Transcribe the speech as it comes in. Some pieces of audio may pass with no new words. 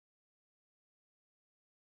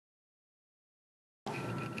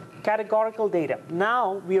Categorical data.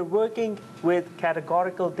 Now we are working with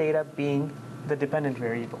categorical data being the dependent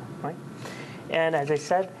variable, right? And as I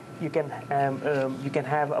said, you can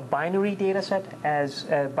have a binary data set as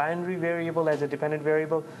a binary variable as a dependent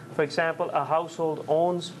variable. For example, a household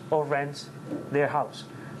owns or rents their house.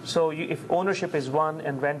 So if ownership is 1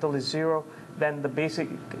 and rental is 0, then the basic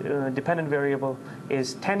dependent variable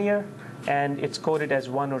is tenure, and it's coded as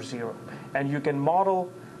 1 or 0. And you can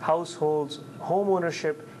model households' home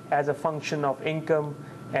ownership as a function of income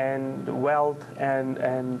and wealth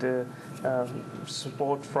and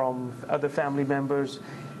support from other family members,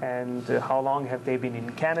 and how long have they been in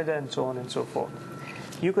Canada, and so on and so forth.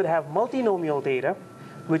 You could have multinomial data,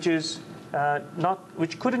 which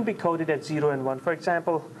couldn't be coded at 0 and 1. For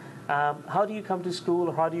example, how do you come to school,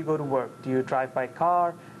 or how do you go to work? Do you drive by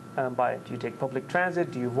car? Do you take public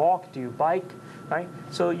transit? Do you walk? Do you bike? Right?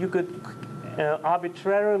 So you could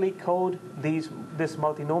arbitrarily code this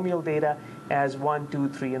multinomial data as 1, 2,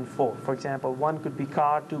 3, and 4. For example, 1 could be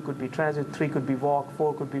car, 2 could be transit, 3 could be walk,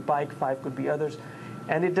 4 could be bike, 5 could be others.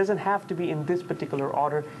 And it doesn't have to be in this particular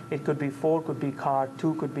order. It could be 4 could be car,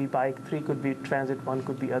 2 could be bike, 3 could be transit, 1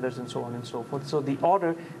 could be others, and so on and so forth. So the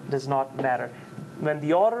order does not matter. When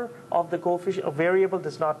the order of the coefficient of variable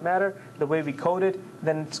does not matter, the way we code it,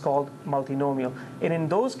 then it's called multinomial. And in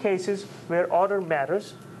those cases where order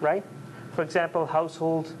matters, right? For example,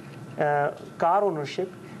 household car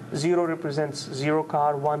ownership, 0 represents 0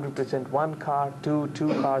 car, 1 represents 1 car, 2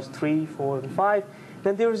 cars, 3, 4, and 5.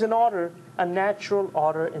 Then there is an order, a natural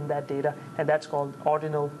order in that data, and that's called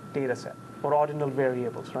ordinal data set, or ordinal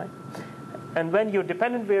variables, right? And when your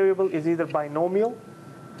dependent variable is either binomial,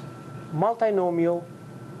 multinomial,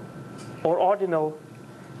 or ordinal,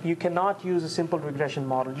 you cannot use a simple regression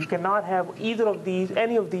model. You cannot have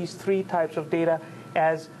any of these 3 types of data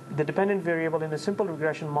as the dependent variable in a simple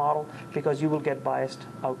regression model, because you will get biased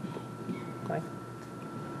output, right?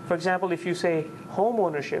 For example, if you say home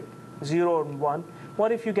ownership, 0 and 1,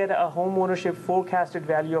 what if you get a home ownership forecasted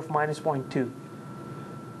value of minus 0.2,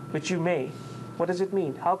 which you may? What does it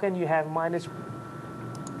mean? How can you have minus?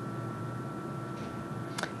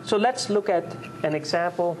 So let's look at an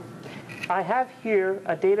example. I have here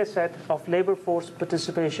a data set of labor force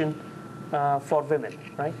participation for women,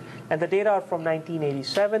 right? And the data are from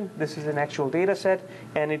 1987. This is an actual data set,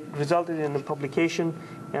 and it resulted in a publication.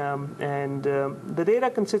 The data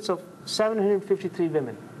consists of 753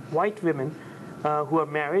 women, white women, who are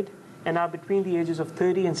married and are between the ages of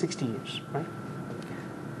 30 and 60 years, right?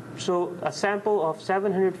 So a sample of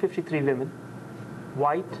 753 women,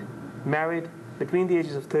 white, married, between the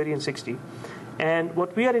ages of 30 and 60. And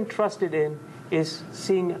what we are interested in is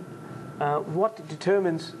seeing what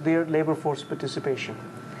determines their labor force participation.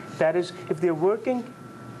 That is, if they're working,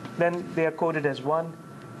 then they are coded as 1.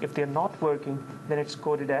 If they're not working, then it's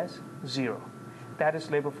coded as 0. That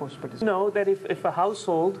is labor force participation. You know that if a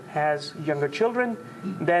household has younger children,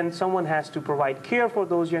 then someone has to provide care for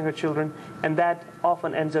those younger children, and that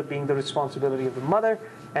often ends up being the responsibility of the mother,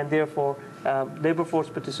 and therefore labor force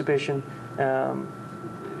participation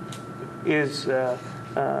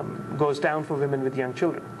goes down for women with young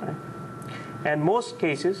children, right? And most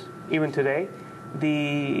cases, even today,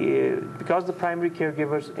 because the primary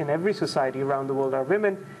caregivers in every society around the world are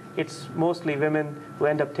women, it's mostly women who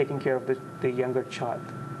end up taking care of the younger child,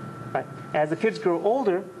 right? As the kids grow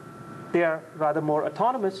older, they are rather more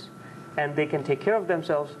autonomous, and they can take care of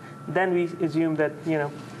themselves. Then we assume that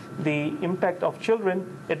the impact of children,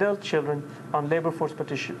 adult children, on labor force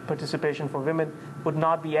participation for women would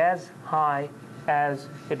not be as high as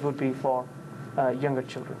it would be for younger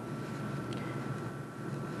children.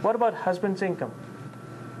 What about husband's income?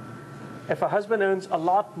 If a husband earns a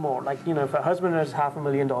lot more, like if a husband earns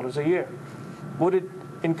 $500,000 a year, would it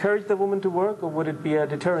encourage the woman to work, or would it be a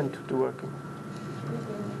deterrent to working?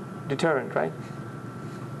 Deterrent, right?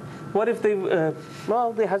 What if the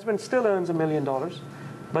husband still earns $1 million,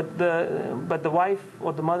 but the wife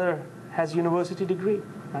or the mother has a university degree,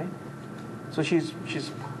 right? So she's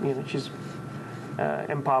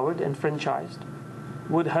empowered and franchised.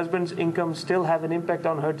 Would husband's income still have an impact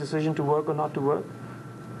on her decision to work or not to work?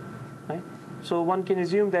 Right? So one can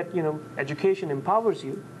assume that education empowers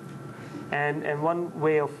you, and one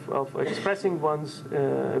way of expressing one's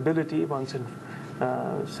ability, one's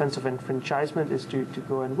sense of enfranchisement, is to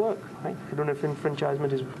go and work. Right? I don't know if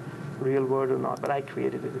enfranchisement is a real word or not, but I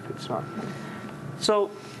created it if it's not.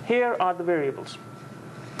 So here are the variables.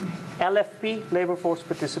 LFP, labor force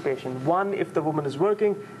participation. 1 if the woman is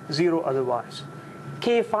working, 0 otherwise.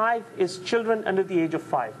 K5 is children under the age of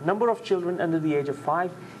 5. Number of children under the age of 5.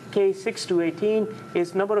 K6 to 18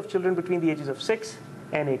 is number of children between the ages of 6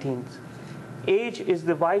 and 18. Age is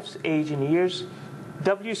the wife's age in years.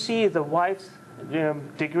 WC is the wife's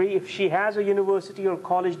degree. If she has a university or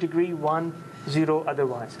college degree, 1, 0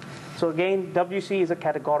 otherwise. So again, WC is a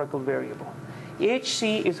categorical variable.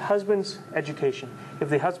 HC is husband's education. If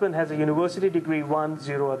the husband has a university degree, 1,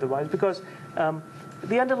 0 otherwise. Because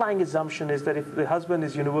the underlying assumption is that if the husband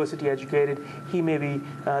is university educated, he may be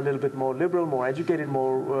a little bit more liberal, more educated,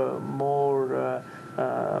 more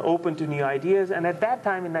open to new ideas. And at that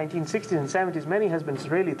time in 1960s and 70s, many husbands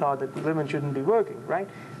really thought that women shouldn't be working, right?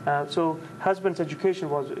 So husband's education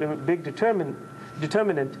was a big determinant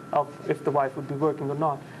of if the wife would be working or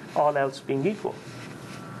not, all else being equal.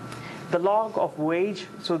 The log of wage,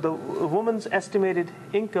 so the woman's estimated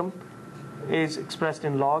income is expressed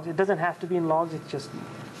in logs. It doesn't have to be in logs, it just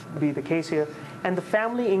be the case here. And the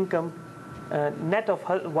family income, net of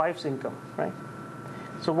wife's income, right?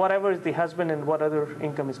 So whatever is the husband and what other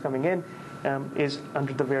income is coming in is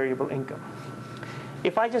under the variable income.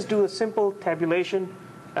 If I just do a simple tabulation,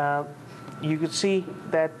 you could see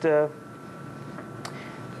that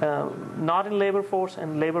not in labor force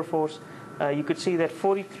and labor force, you could see that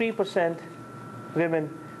 43% women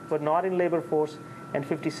were not in labor force and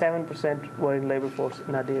 57% were in labor force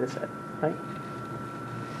in our data set, right?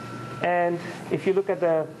 And if you look at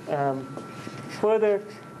the further,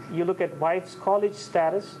 you look at wife's college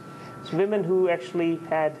status, so women who actually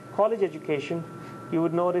had college education, you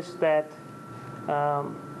would notice that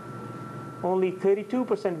only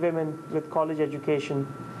 32% women with college education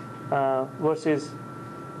versus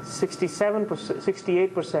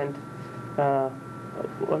 68%.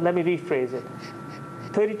 Let me rephrase it.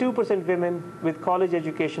 32% women with college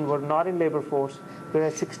education were not in labor force,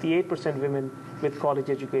 whereas 68% women with college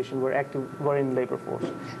education were in labor force.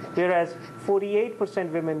 Whereas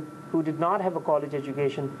 48% women who did not have a college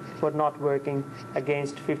education were not working,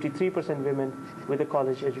 against 53% women with a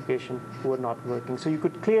college education who were not working. So you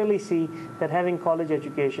could clearly see that having college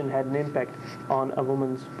education had an impact on a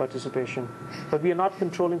woman's participation. But we are not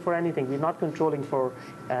controlling for anything. We're not controlling for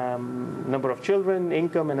number of children,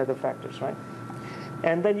 income, and other factors, right?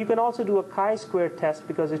 And then you can also do a chi-square test,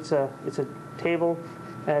 because it's a table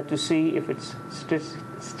to see if it's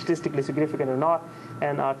statistically significant or not.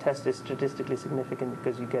 And our test is statistically significant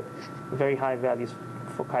because you get very high values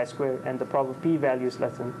for chi-square, and the probable p-value is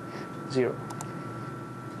less than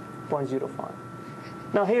 0.05.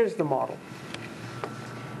 Now here's the model.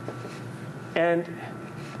 And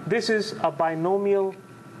this is a binomial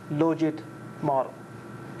logit model,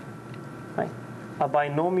 right? A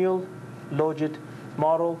binomial logit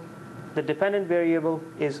model. The dependent variable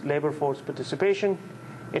is labor force participation.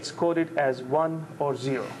 It's coded as 1 or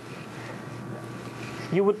 0.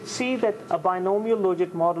 You would see that a binomial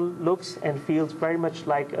logit model looks and feels very much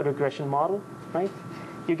like a regression model, right?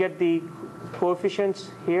 You get the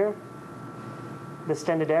coefficients here, the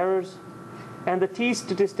standard errors, and the t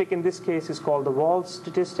statistic in this case is called the Wald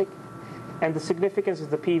statistic, and the significance is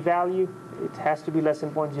the p-value. It has to be less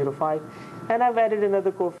than 0.05. And I've added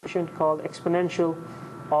another coefficient called exponential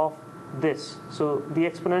of this. So the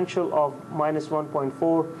exponential of minus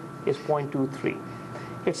 1.4 is 0.23.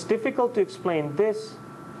 It's difficult to explain this,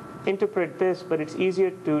 interpret this, but it's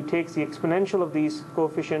easier to take the exponential of these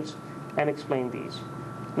coefficients and explain these.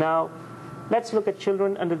 Now, let's look at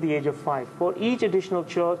children under the age of 5. For each additional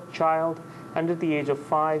child under the age of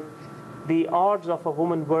 5, the odds of a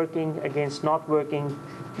woman working against not working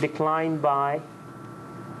decline by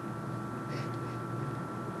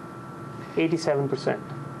 87%.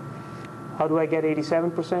 How do I get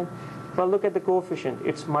 87%? Well, look at the coefficient.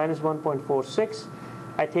 It's minus 1.46.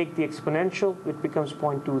 I take the exponential, it becomes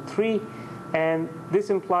 0.23, and this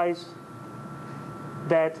implies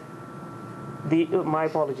that my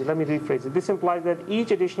apologies, let me rephrase it. This implies that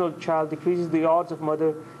each additional child decreases the odds of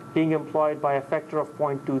mother being employed by a factor of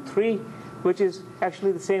 0.23, which is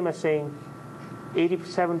actually the same as saying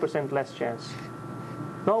 87% less chance.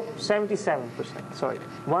 No, 77%, sorry.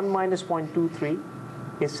 1 minus 0.23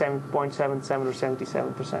 is 7.77 or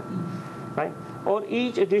 77%, right? Or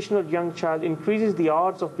each additional young child increases the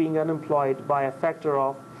odds of being unemployed by a factor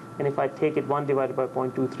of, and if I take it 1 divided by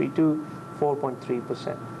 0.232,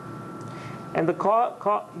 4.3%. And the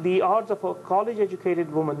odds of a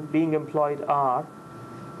college-educated woman being employed are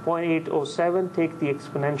 0.807, take the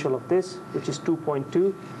exponential of this, which is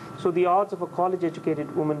 2.2. So the odds of a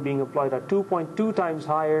college-educated woman being employed are 2.2 times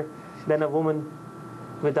higher than a woman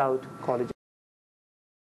without college